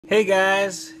Hey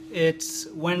guys, it's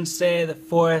Wednesday the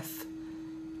 4th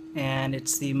and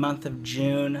it's the month of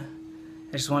June.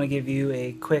 I just want to give you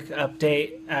a quick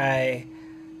update. I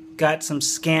got some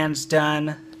scans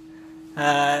done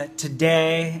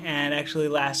today and actually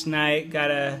last night. Got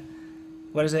a,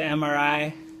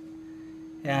 MRI?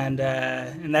 And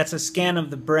that's a scan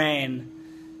of the brain.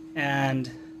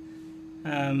 And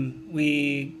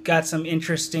we got some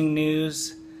interesting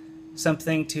news.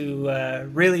 Something to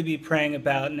really be praying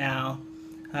about now.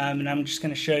 And I'm just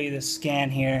going to show you this scan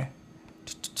here.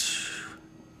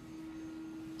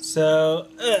 So,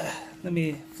 let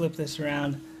me flip this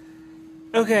around.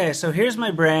 Okay, so here's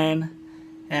my brain,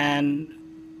 and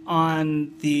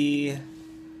on the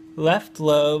left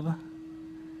lobe,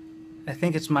 I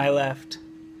think it's my left,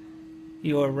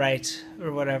 your right,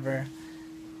 or whatever,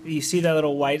 you see that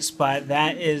little white spot?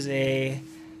 That is a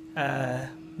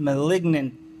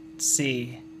malignancy,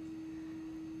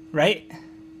 right?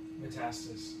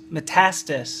 Metastasis.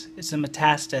 Metastasis. It's a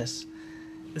metastasis.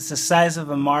 It's the size of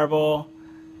a marble,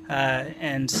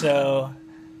 and so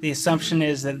the assumption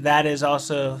is that that is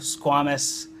also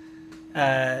squamous,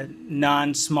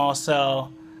 non-small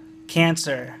cell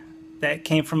cancer that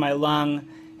came from my lung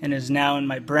and is now in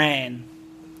my brain.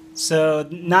 So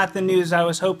not the news I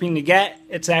was hoping to get.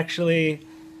 It's actually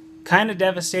kind of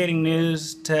devastating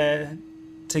news to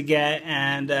get,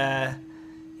 and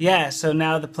yeah, so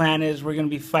now the plan is we're going to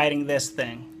be fighting this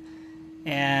thing.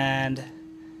 And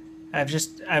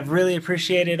I've really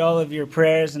appreciated all of your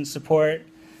prayers and support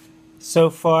so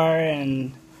far,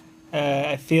 and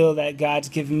I feel that God's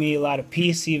given me a lot of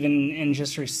peace even in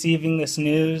just receiving this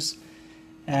news.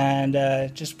 And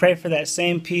just pray for that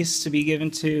same peace to be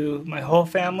given to my whole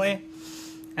family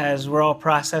as we're all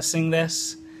processing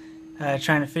this,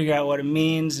 trying to figure out what it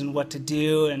means and what to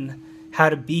do and how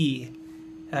to be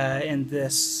in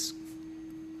this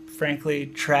frankly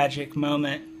tragic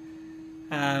moment.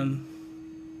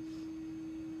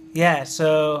 Yeah,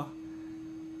 so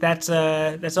that's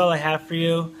all I have for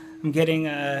you. I'm getting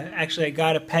actually I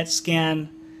got a PET scan,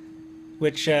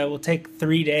 which will take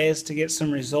 3 days to get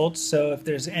some results. So if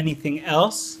there's anything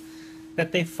else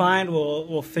that they find,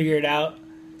 we'll figure it out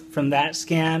from that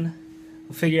scan.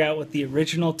 We'll figure out what the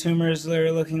original tumors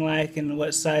are looking like and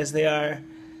what size they are,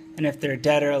 and if they're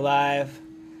dead or alive.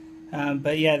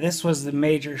 But yeah, this was the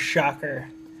major shocker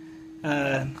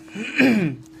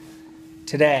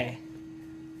today.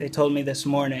 They told me this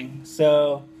morning.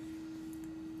 So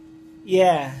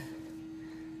yeah,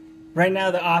 right now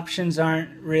the options aren't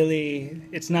really,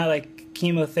 it's not like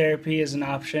chemotherapy is an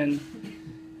option.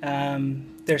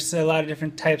 There's a lot of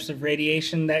different types of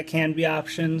radiation that can be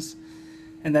options.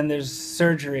 And then there's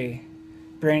surgery,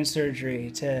 brain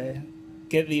surgery, to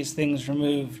get these things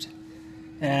removed.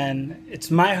 And it's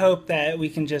my hope that we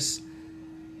can just,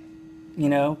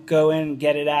 go in and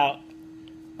get it out.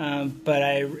 But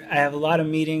I have a lot of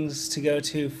meetings to go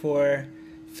to for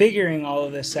figuring all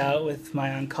of this out with my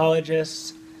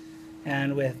oncologist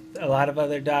and with a lot of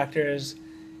other doctors.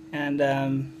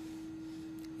 And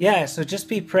yeah, so just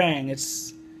be praying.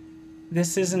 This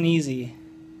isn't easy,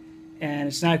 and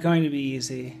it's not going to be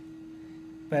easy,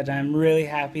 but I'm really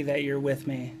happy that you're with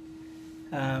me.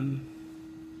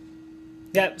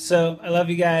 Yep, so I love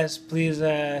you guys. Please,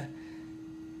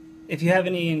 if you have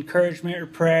any encouragement or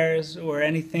prayers or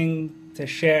anything to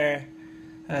share,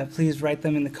 please write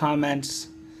them in the comments.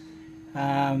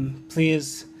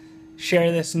 Please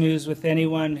share this news with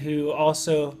anyone who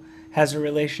also has a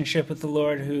relationship with the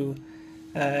Lord, who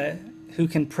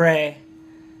can pray.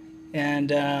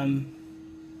 And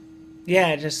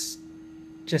yeah, just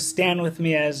stand with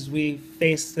me as we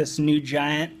face this new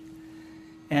giant.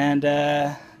 And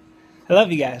I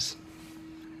love you guys.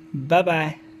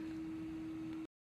 Bye-bye.